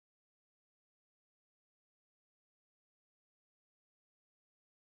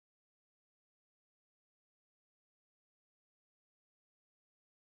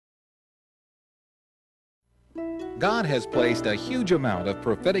God has placed a huge amount of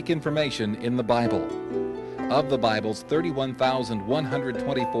prophetic information in the Bible. Of the Bible's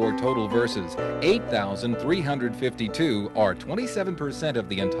 31,124 total verses, 8,352, or 27% of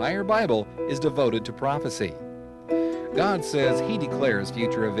the entire Bible, is devoted to prophecy. God says He declares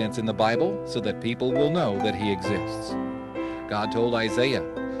future events in the Bible so that people will know that He exists. God told Isaiah,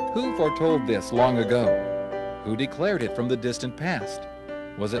 "Who foretold this long ago? Who declared it from the distant past?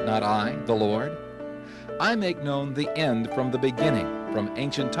 Was it not I, the Lord? I make known the end from the beginning, from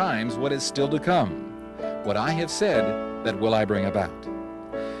ancient times what is still to come. What I have said, that will I bring about."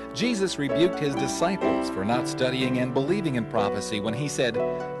 Jesus rebuked His disciples for not studying and believing in prophecy when He said,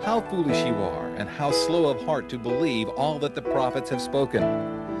 "How foolish you are, and how slow of heart to believe all that the prophets have spoken."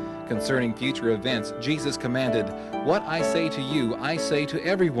 Concerning future events, Jesus commanded, "What I say to you, I say to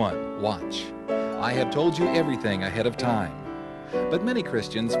everyone, watch. I have told you everything ahead of time." But many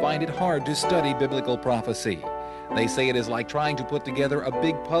Christians find it hard to study biblical prophecy. They say it is like trying to put together a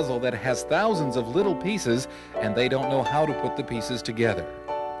big puzzle that has thousands of little pieces, and they don't know how to put the pieces together.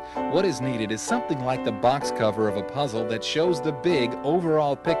 What is needed is something like the box cover of a puzzle that shows the big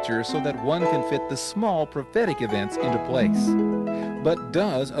overall picture so that one can fit the small prophetic events into place. But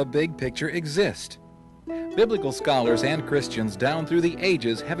does a big picture exist? Biblical scholars and Christians down through the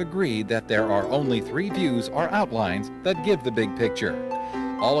ages have agreed that there are only three views or outlines that give the big picture.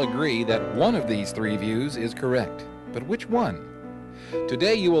 All agree that one of these three views is correct. But which one?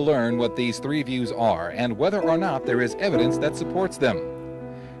 Today you will learn what these three views are and whether or not there is evidence that supports them.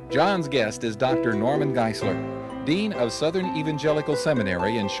 John's guest is Dr. Norman Geisler, Dean of Southern Evangelical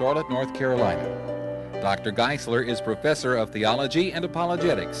Seminary in Charlotte, North Carolina. Dr. Geisler is Professor of Theology and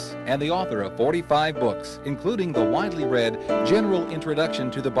Apologetics and the author of 45 books, including the widely read General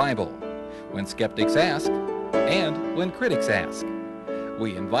Introduction to the Bible, When Skeptics Ask, and When Critics Ask.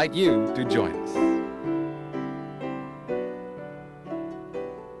 We invite you to join us.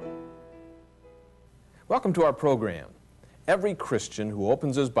 Welcome to our program. Every Christian who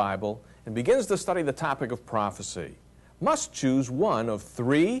opens his Bible and begins to study the topic of prophecy must choose one of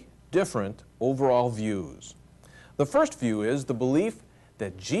three different overall views. The first view is the belief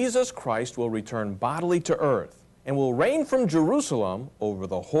that Jesus Christ will return bodily to earth and will reign from Jerusalem over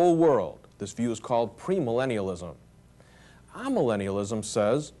the whole world. This view is called premillennialism. Amillennialism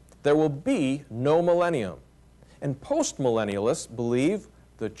says there will be no millennium, and postmillennialists believe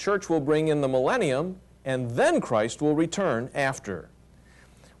the church will bring in the millennium and then Christ will return after.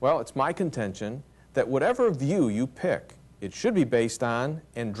 Well, it's my contention that whatever view you pick, it should be based on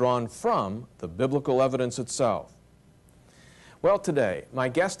and drawn from the biblical evidence itself. Well, today, my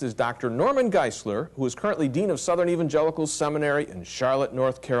guest is Dr. Norman Geisler, who is currently Dean of Southern Evangelical Seminary in Charlotte,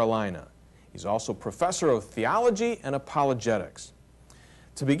 North Carolina. He's also Professor of Theology and Apologetics.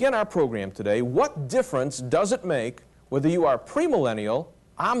 To begin our program today, what difference does it make whether you are premillennial,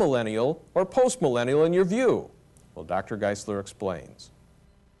 amillennial, or postmillennial in your view? Well, Dr. Geisler explains.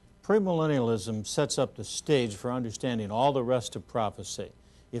 Premillennialism sets up the stage for understanding all the rest of prophecy.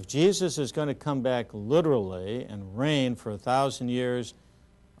 If Jesus is going to come back literally and reign for 1,000 years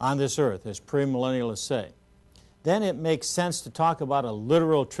on this earth, as premillennialists say, then it makes sense to talk about a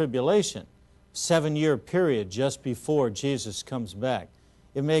literal tribulation, 7-year period just before Jesus comes back.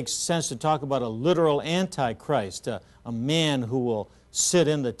 It makes sense to talk about a literal antichrist, a man who will sit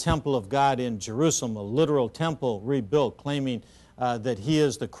in the temple of God in Jerusalem, a literal temple rebuilt, claiming that he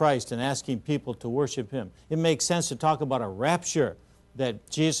is the Christ and asking people to worship him. It makes sense to talk about a rapture, that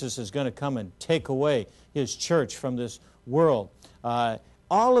Jesus is going to come and take away his church from this world.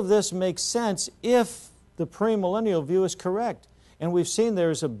 All of this makes sense if the premillennial view is correct. And we've seen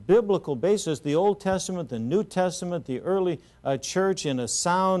there's a biblical basis, the Old Testament, the New Testament, the early church, in a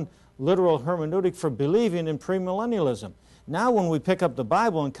sound literal hermeneutic for believing in premillennialism. Now when we pick up the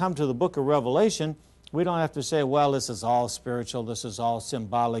Bible and come to the book of Revelation, we don't have to say, well, this is all spiritual, this is all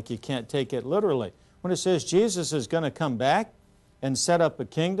symbolic, you can't take it literally. When it says Jesus is going to come back and set up a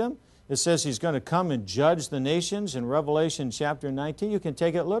kingdom, it says he's going to come and judge the nations in Revelation chapter 19. You can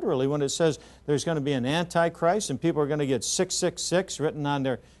take it literally. When it says there's going to be an antichrist and people are going to get 666 written on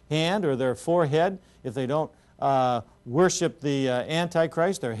their hand or their forehead if they don't worship the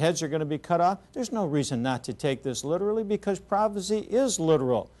antichrist, their heads are going to be cut off. There's no reason not to take this literally because prophecy is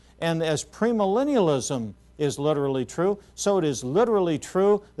literal. And as premillennialism is literally true, so it is literally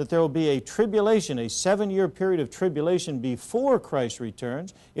true that there will be a tribulation, a 7-year period of tribulation before Christ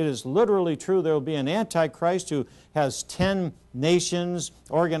returns. It is literally true there will be an antichrist who has 10 nations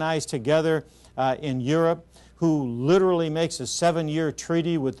organized together in Europe, who literally makes a 7-year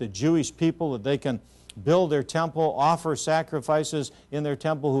treaty with the Jewish people that they can build their temple, offer sacrifices in their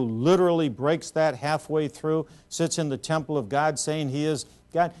temple, who literally breaks that halfway through, sits in the temple of God saying he is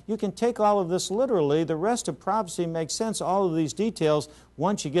God. You can take all of this literally. The rest of prophecy makes sense, all of these details.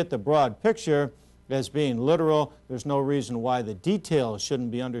 Once you get the broad picture as being literal, there's no reason why the details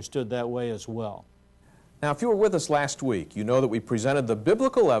shouldn't be understood that way as well. Now, if you were with us last week, you know that we presented the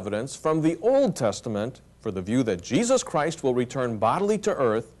biblical evidence from the Old Testament for the view that Jesus Christ will return bodily to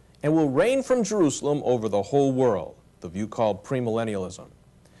earth and will reign from Jerusalem over the whole world, the view called premillennialism.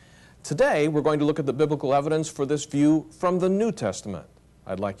 Today, we're going to look at the biblical evidence for this view from the New Testament.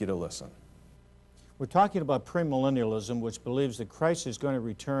 I'd like you to listen. We're talking about premillennialism, which believes that Christ is going to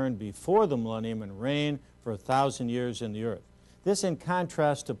return before the millennium and reign for 1,000 years in the earth. This in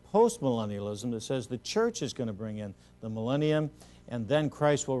contrast to postmillennialism that says the church is going to bring in the millennium and then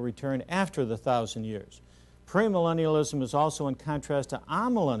Christ will return after the 1,000 years. Premillennialism is also in contrast to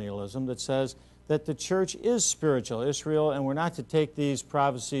amillennialism that says that the church is spiritual Israel and we're not to take these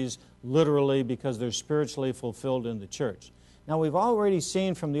prophecies literally because they're spiritually fulfilled in the church. Now, we've already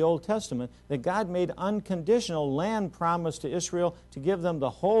seen from the Old Testament that God made unconditional land promise to Israel to give them the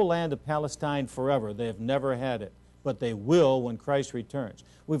whole land of Palestine forever. They have never had it, but they will when Christ returns.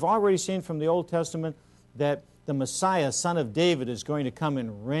 We've already seen from the Old Testament that the Messiah, son of David, is going to come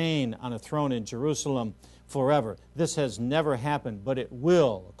and reign on a throne in Jerusalem forever. This has never happened, but it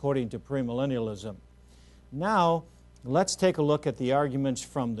will, according to premillennialism. Now, let's take a look at the arguments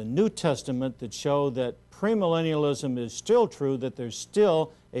from the New Testament that show that premillennialism is still true, that there's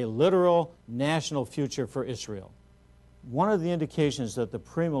still a literal national future for Israel. One of the indications that the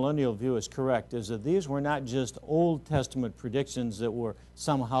premillennial view is correct is that these were not just Old Testament predictions that were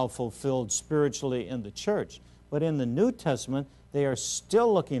somehow fulfilled spiritually in the church, but in the New Testament, they are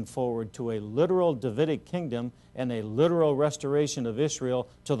still looking forward to a literal Davidic kingdom and a literal restoration of Israel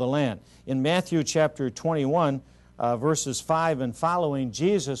to the land. In Matthew chapter 21, verses 5 and following,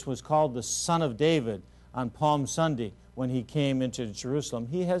 Jesus was called the Son of David on Palm Sunday when he came into Jerusalem.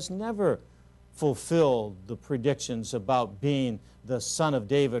 He has never fulfilled the predictions about being the Son of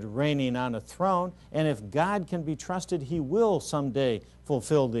David reigning on a throne, and if God can be trusted, he will someday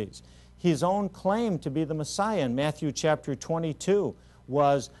fulfill these. His own claim to be the Messiah in Matthew chapter 22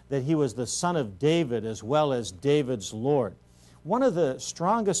 was that he was the Son of David as well as David's Lord. One of the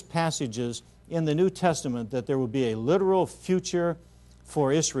strongest passages in the New Testament that there will be a literal future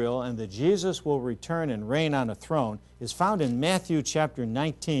for Israel and that Jesus will return and reign on a throne is found in Matthew chapter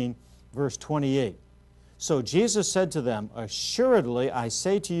 19, verse 28. So Jesus said to them, "Assuredly I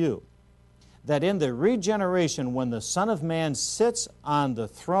say to you, that in the regeneration when the Son of Man sits on the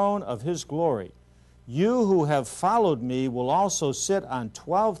throne of his glory, you who have followed me will also sit on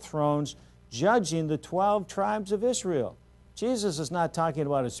 12 thrones, judging the 12 tribes of Israel." Jesus is not talking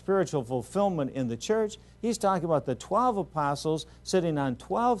about a spiritual fulfillment in the church. He's talking about the 12 apostles sitting on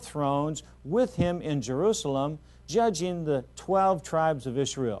 12 thrones with him in Jerusalem, judging the 12 tribes of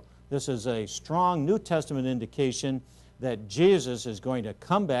Israel. This is a strong New Testament indication that Jesus is going to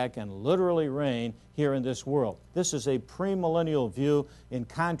come back and literally reign here in this world. This is a premillennial view in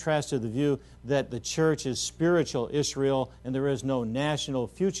contrast to the view that the church is spiritual Israel and there is no national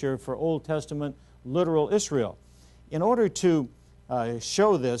future for Old Testament literal Israel. In order to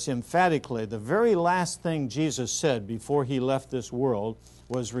show this emphatically, the very last thing Jesus said before he left this world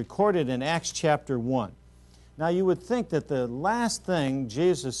was recorded in Acts chapter 1. Now, you would think that the last thing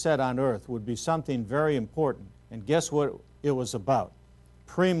Jesus said on earth would be something very important. And guess what it was about?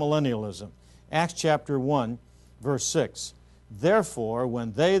 Premillennialism. Acts chapter 1, verse 6. Therefore,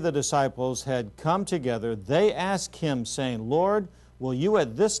 when they, the disciples, had come together, they asked him, saying, "Lord, will you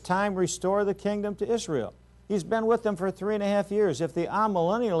at this time restore the kingdom to Israel?" He's been with them for 3.5 years. If the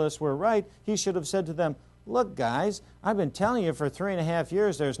amillennialists were right, he should have said to them, "Look, guys, I've been telling you for 3.5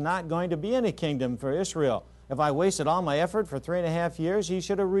 years there's not going to be any kingdom for Israel. If I wasted all my effort for 3.5 years, he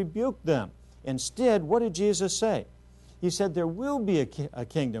should have rebuked them." Instead, what did Jesus say? He said there will be a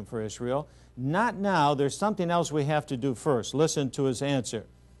kingdom for Israel. Not now. There's something else we have to do first. Listen to his answer.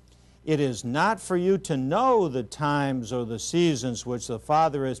 "It is not for you to know the times or the seasons which the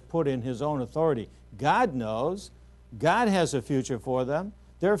Father has put in his own authority." God knows. God has a future for them.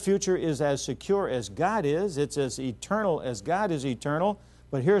 Their future is as secure as God is. It's as eternal as God is eternal.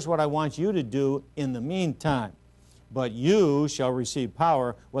 But here's what I want you to do in the meantime. "But you shall receive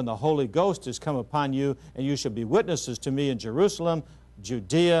power when the Holy Ghost has come upon you, and you shall be witnesses to me in Jerusalem,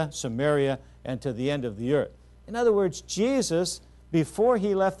 Judea, Samaria, and to the end of the earth." In other words, Jesus, before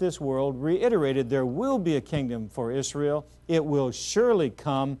he left this world, reiterated there will be a kingdom for Israel. It will surely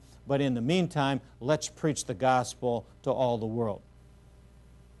come, but in the meantime, let's preach the gospel to all the world.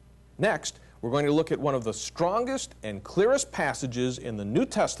 Next, we're going to look at one of the strongest and clearest passages in the New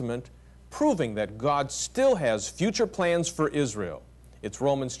Testament proving that God still has future plans for Israel. It's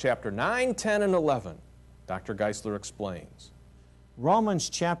Romans chapter 9, 10, and 11. Dr. Geisler explains. Romans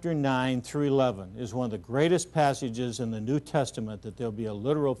chapter 9 through 11 is one of the greatest passages in the New Testament that there'll be a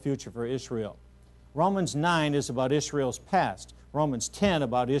literal future for Israel. Romans 9 is about Israel's past, Romans 10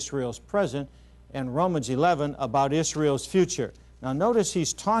 about Israel's present, and Romans 11 about Israel's future. Now notice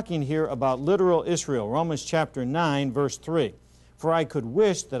he's talking here about literal Israel. Romans chapter 9, verse 3. For I could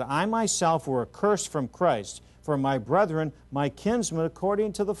wish that I myself were accursed from Christ, for my brethren, my kinsmen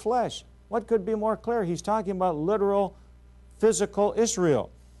according to the flesh. What could be more clear? He's talking about literal, physical Israel.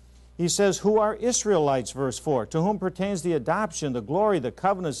 He says, who are Israelites, verse 4, to whom pertains the adoption, the glory, the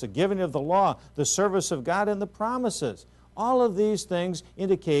covenants, the giving of the law, the service of God, and the promises. All of these things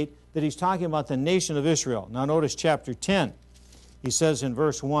indicate that he's talking about the nation of Israel. Now notice chapter 10. He says in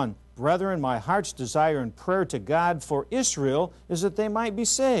verse 1, brethren, my heart's desire and prayer to God for Israel is that they might be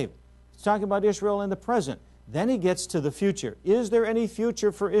saved. He's talking about Israel in the present. Then he gets to the future. Is there any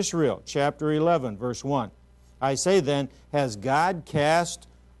future for Israel? Chapter 11, verse 1. I say then, has God cast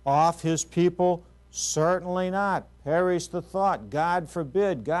off his people? Certainly not. Perish the thought. God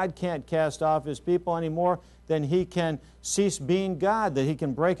forbid. God can't cast off his people any more than he can cease being God, that he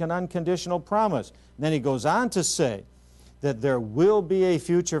can break an unconditional promise. And then he goes on to say that there will be a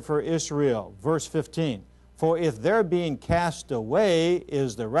future for Israel. Verse 15. For if their being cast away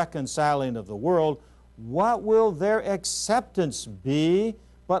is the reconciling of the world, what will their acceptance be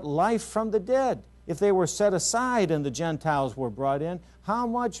but life from the dead? If they were set aside and the Gentiles were brought in, how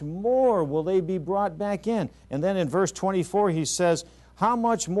much more will they be brought back in? And then in verse 24 he says, how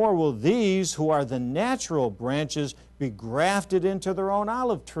much more will these who are the natural branches be grafted into their own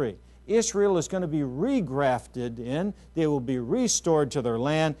olive tree? Israel is going to be regrafted in. They will be restored to their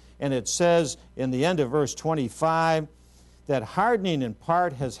land. And it says in the end of verse 25 that hardening in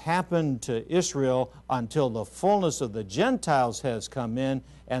part has happened to Israel until the fullness of the Gentiles has come in,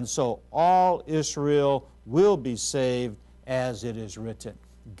 and so all Israel will be saved as it is written.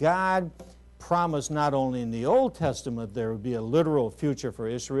 God promised not only in the Old Testament there would be a literal future for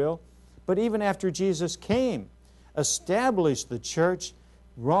Israel, but even after Jesus came, established the church.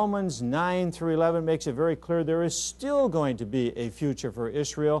 Romans 9 through 11 makes it very clear there is still going to be a future for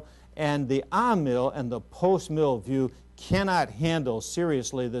Israel, and the amill and the post-mill view cannot handle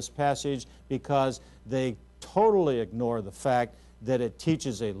seriously this passage because they totally ignore the fact that it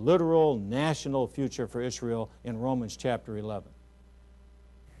teaches a literal national future for Israel in Romans chapter 11.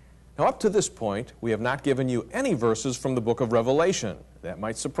 Now, up to this point, we have not given you any verses from the book of Revelation. That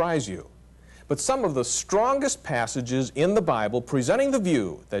might surprise you. But some of the strongest passages in the Bible presenting the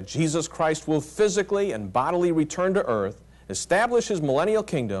view that Jesus Christ will physically and bodily return to earth, establish his millennial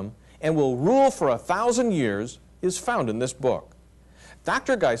kingdom, and will rule for 1,000 years is found in this book.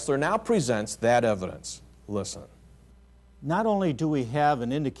 Dr. Geisler now presents that evidence. Listen. Not only do we have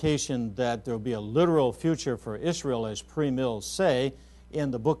an indication that there will be a literal future for Israel, as premills say, in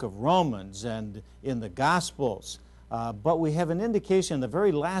the book of Romans and in the Gospels, but we have an indication in the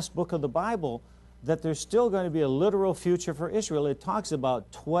very last book of the Bible that there's still going to be a literal future for Israel. It talks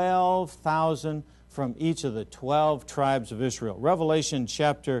about 12,000 from each of the 12 tribes of Israel. Revelation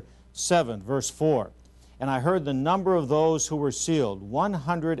chapter 7, verse 4. And I heard the number of those who were sealed,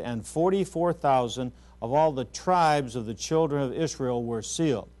 144,000 of all the tribes of the children of Israel were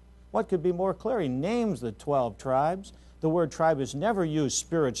sealed. What could be more clear? He names the 12 tribes. The word tribe is never used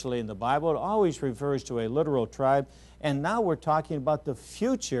spiritually in the Bible. It always refers to a literal tribe. And now we're talking about the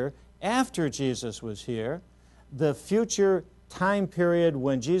future after Jesus was here, the future time period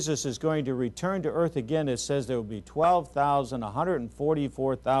when Jesus is going to return to earth again. It says there will be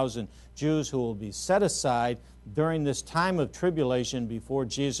 144,000 Jews who will be set aside during this time of tribulation before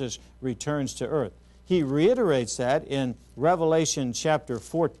Jesus returns to earth. He reiterates that in Revelation chapter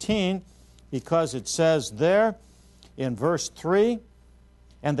 14 because it says there in verse 3,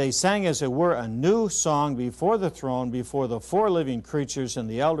 and they sang as it were a new song before the throne, before the four living creatures and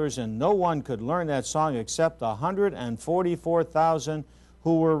the elders, and no one could learn that song except the 144,000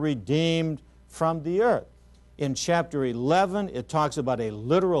 who were redeemed from the earth. In chapter 11, it talks about a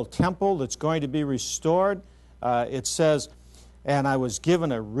literal temple that's going to be restored. It says, and I was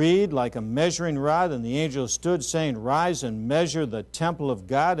given a reed like a measuring rod, and the angel stood, saying, rise and measure the temple of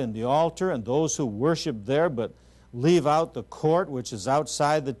God and the altar, and those who worship there, but leave out the court which is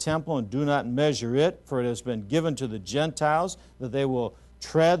outside the temple, and do not measure it, for it has been given to the Gentiles, that they will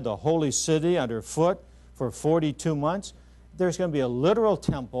tread the holy city underfoot for 42 months. There's going to be a literal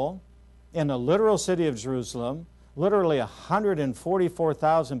temple in a literal city of Jerusalem, literally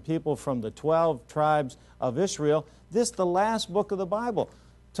 144,000 people from the 12 tribes of Israel. This is the last book of the Bible.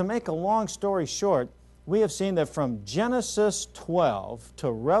 To make a long story short, we have seen that from Genesis 12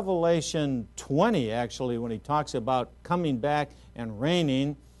 to Revelation 20, actually, when he talks about coming back and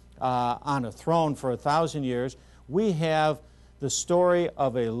reigning on a throne for 1,000 years, we have the story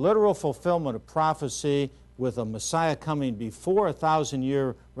of a literal fulfillment of prophecy with a Messiah coming before a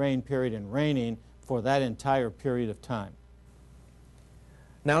 1,000-year reign period and reigning for that entire period of time.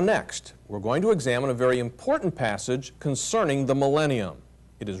 Now next, we're going to examine a very important passage concerning the millennium.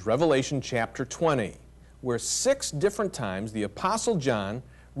 It is Revelation chapter 20, where 6 different times the Apostle John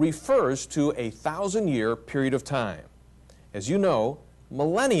refers to a 1,000-year period of time. As you know,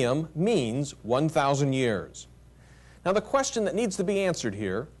 millennium means 1,000 years. Now the question that needs to be answered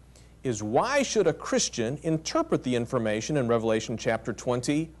here is, why should a Christian interpret the information in Revelation chapter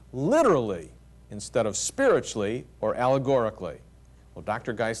 20 literally instead of spiritually or allegorically? Well,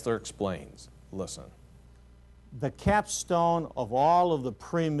 Dr. Geisler explains. Listen. The capstone of all of the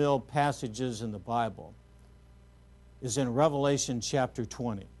pre-mill passages in the Bible is in Revelation chapter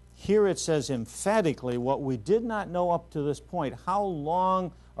 20. Here it says emphatically what we did not know up to this point, how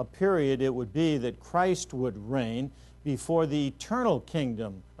long a period it would be that Christ would reign before the eternal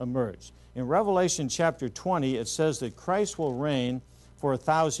kingdom emerged. In Revelation chapter 20, it says that Christ will reign for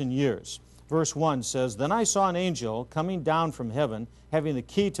 1,000 years. Verse 1 says, "Then I saw an angel coming down from heaven, having the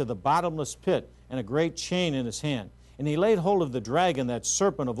key to the bottomless pit and a great chain in his hand. And he laid hold of the dragon, that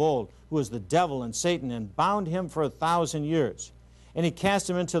serpent of old, who is the devil and Satan, and bound him for 1,000 years. And he cast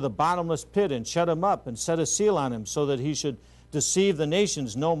him into the bottomless pit and shut him up and set a seal on him, so that he should deceive the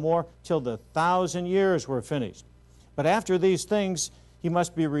nations no more till the 1,000 years were finished. But after these things he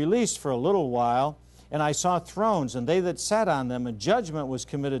must be released for a little while. And I saw thrones, and they that sat on them, and judgment was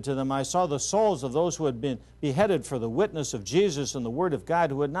committed to them. I saw the souls of those who had been beheaded for the witness of Jesus and the word of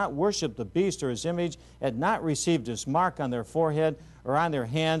God, who had not worshipped the beast or his image, had not received his mark on their forehead or on their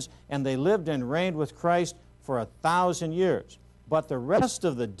hands, and they lived and reigned with Christ for 1,000 years. But the rest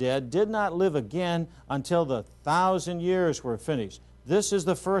of the dead did not live again until the 1,000 years were finished. This is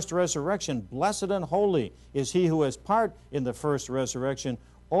the first resurrection. Blessed and holy is he who has part in the first resurrection.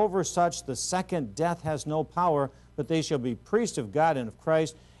 Over such the second death has no power, but they shall be priests of God and of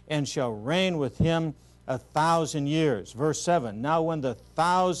Christ, and shall reign with him 1,000 years. Verse 7, now when the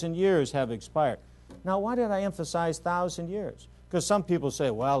 1,000 years have expired. Now why did I emphasize 1,000 years? Because some people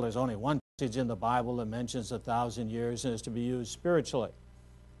say, well, there's only one passage in the Bible that mentions 1,000 years and is to be used spiritually.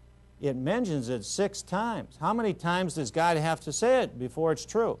 It mentions it 6 times. How many times does God have to say it before it's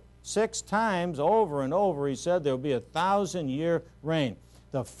true? 6 times over and over he said there will be 1,000-year reign.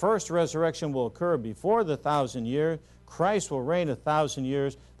 The first resurrection will occur before the 1,000 years. Christ will reign 1,000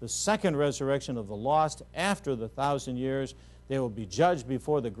 years. The second resurrection of the lost after the 1,000 years. They will be judged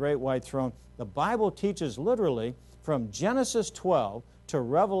before the great white throne. The Bible teaches literally from Genesis 12 to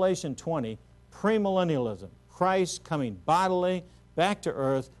Revelation 20, premillennialism. Christ coming bodily back to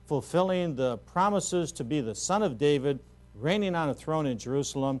earth, fulfilling the promises to be the Son of David, reigning on a throne in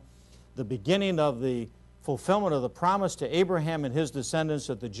Jerusalem, the beginning of the fulfillment of the promise to Abraham and his descendants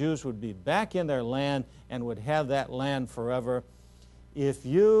that the Jews would be back in their land and would have that land forever. If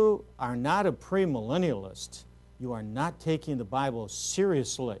you are not a premillennialist, you are not taking the Bible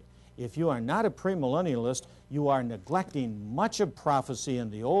seriously. If you are not a premillennialist, you are neglecting much of prophecy in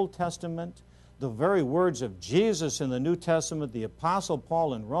the Old Testament, the very words of Jesus in the New Testament, the Apostle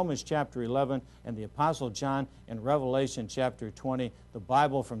Paul in Romans chapter 11, and the Apostle John in Revelation chapter 20. The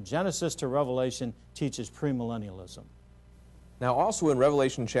Bible from Genesis to Revelation teaches premillennialism. Now also in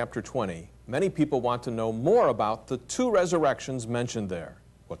Revelation chapter 20, many people want to know more about the 2 resurrections mentioned there.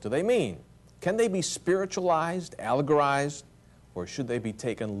 What do they mean? Can they be spiritualized, allegorized, or should they be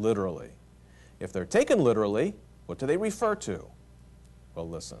taken literally? If they're taken literally, what do they refer to? Well,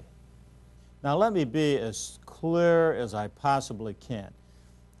 listen. Now let me be as clear as I possibly can.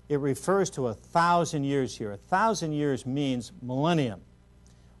 It refers to 1,000 years here. 1,000 years means millennium.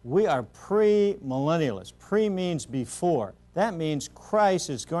 We are pre-millennialists. Pre means before. That means Christ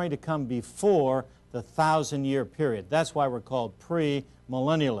is going to come before the 1,000-year period. That's why we're called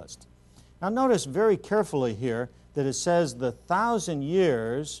pre-millennialists. Now notice very carefully here that it says the 1,000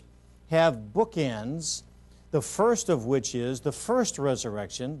 years have bookends, the first of which is the first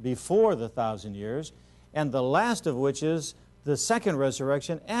resurrection before the 1,000 years, and the last of which is the second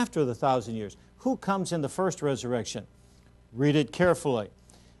resurrection after the 1,000 years. Who comes in the first resurrection? Read it carefully.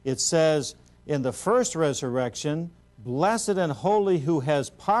 It says, in the first resurrection, blessed and holy who has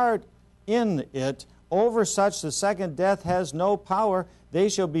part in it, Over such the second death has no power. They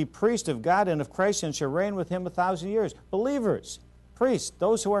shall be priests of God and of Christ, and shall reign with him 1,000 years. Believers, priests,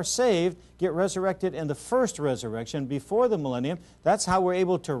 those who are saved, get resurrected in the first resurrection before the millennium. That's how we're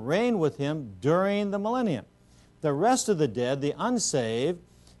able to reign with him during the millennium. The rest of the dead, the unsaved,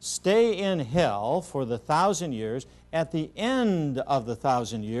 stay in hell for the 1,000 years. At the end of the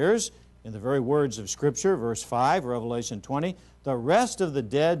 1,000 years, in the very words of Scripture, verse 5, Revelation 20, the rest of the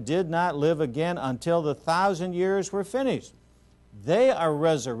dead did not live again until the 1,000 years were finished. They are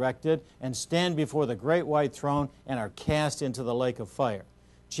resurrected and stand before the great white throne and are cast into the lake of fire.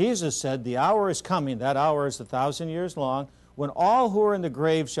 Jesus said, the hour is coming, that hour is 1,000 years long, when all who are in the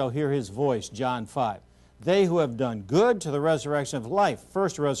grave shall hear his voice, John 5. They who have done good to the resurrection of life,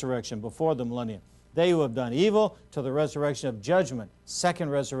 first resurrection before the millennium. They who have done evil to the resurrection of judgment, second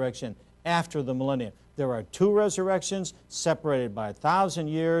resurrection after the millennium. There are two resurrections separated by 1,000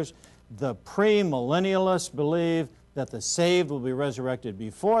 years. The premillennialists believe that the saved will be resurrected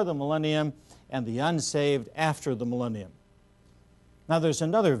before the millennium and the unsaved after the millennium. Now there's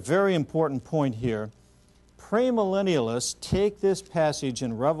another very important point here. Premillennialists take this passage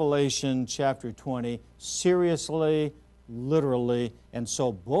in Revelation chapter 20 seriously, literally, and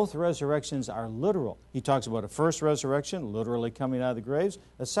so both resurrections are literal. He talks about a first resurrection, literally coming out of the graves,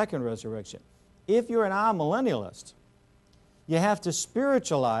 a second resurrection. If you're an amillennialist, you have to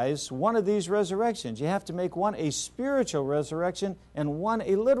spiritualize one of these resurrections. You have to make one a spiritual resurrection and one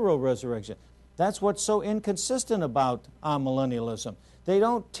a literal resurrection. That's what's so inconsistent about amillennialism. They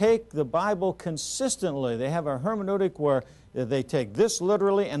don't take the Bible consistently. They have a hermeneutic where they take this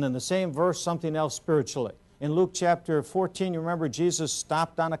literally and in the same verse something else spiritually. In Luke chapter 14, you remember Jesus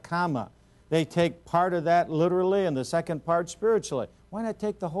stopped on a comma. They take part of that literally and the second part spiritually. Why not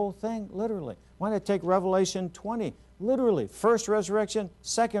take the whole thing literally? Why not take Revelation 20 literally? First resurrection,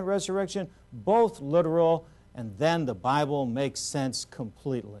 second resurrection, both literal, and then the Bible makes sense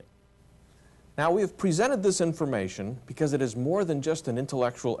completely. Now, we have presented this information because it is more than just an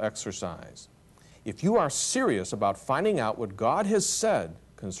intellectual exercise. If you are serious about finding out what God has said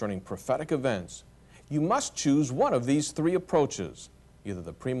concerning prophetic events, you must choose one of these three approaches, either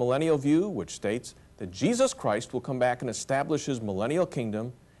the premillennial view, which states that Jesus Christ will come back and establish his millennial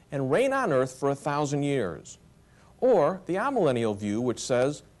kingdom and reign on earth for 1,000 years, or the amillennial view, which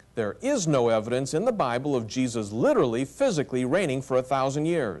says there is no evidence in the Bible of Jesus literally, physically reigning for 1,000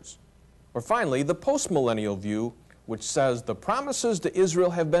 years. Or finally, the postmillennial view, which says the promises to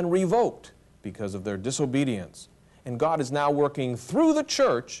Israel have been revoked because of their disobedience, and God is now working through the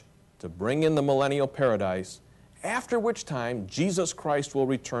church to bring in the millennial paradise, after which time Jesus Christ will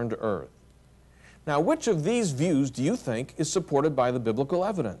return to earth. Now, which of these views do you think is supported by the biblical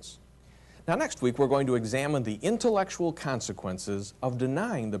evidence? Now, next week we're going to examine the intellectual consequences of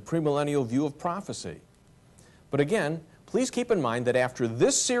denying the premillennial view of prophecy. But again, please keep in mind that after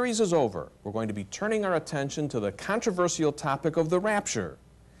this series is over, we're going to be turning our attention to the controversial topic of the rapture.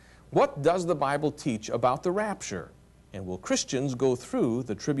 What does the Bible teach about the rapture? And will Christians go through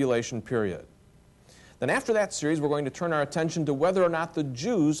the tribulation period? Then after that series, we're going to turn our attention to whether or not the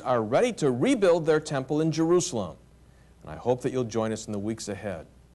Jews are ready to rebuild their temple in Jerusalem. And I hope that you'll join us in the weeks ahead.